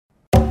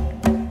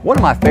One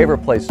of my favorite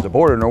places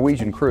aboard a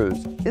Norwegian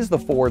cruise is the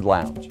forward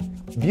lounge.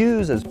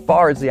 Views as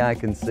far as the eye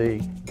can see,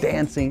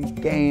 dancing,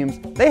 games,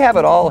 they have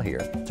it all here.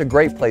 It's a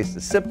great place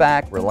to sit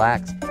back,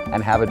 relax,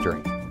 and have a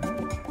drink.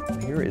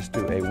 Here is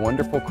to a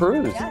wonderful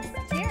cruise.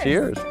 Yes,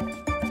 cheers.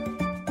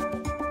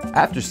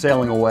 After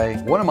sailing away,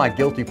 one of my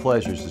guilty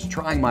pleasures is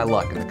trying my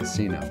luck in the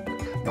casino.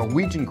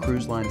 Norwegian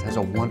Cruise Lines has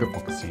a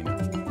wonderful casino.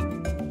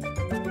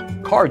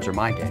 Cards are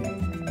my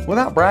game.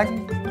 Without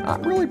bragging,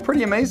 I'm really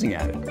pretty amazing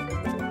at it.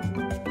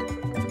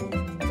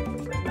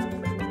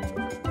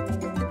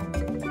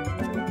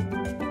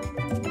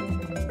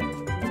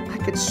 I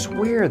could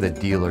swear the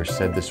dealer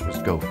said this was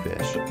Go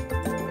Fish.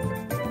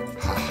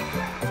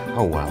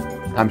 Oh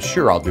well, I'm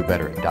sure I'll do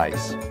better at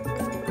dice.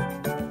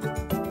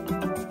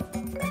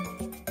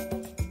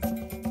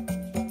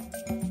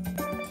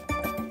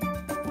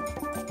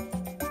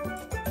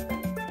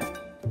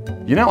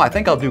 You know, I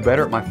think I'll do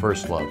better at my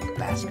first love,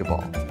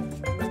 basketball.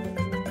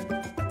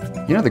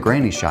 You know, the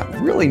granny shot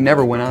really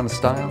never went out of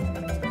style.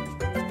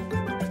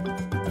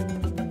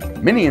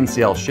 Many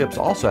NCL ships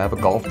also have a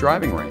golf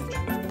driving range.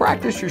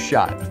 Practice your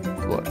shot.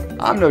 Look,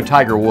 I'm no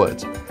Tiger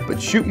Woods, but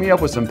shoot me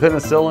up with some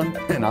penicillin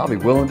and I'll be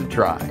willing to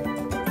try.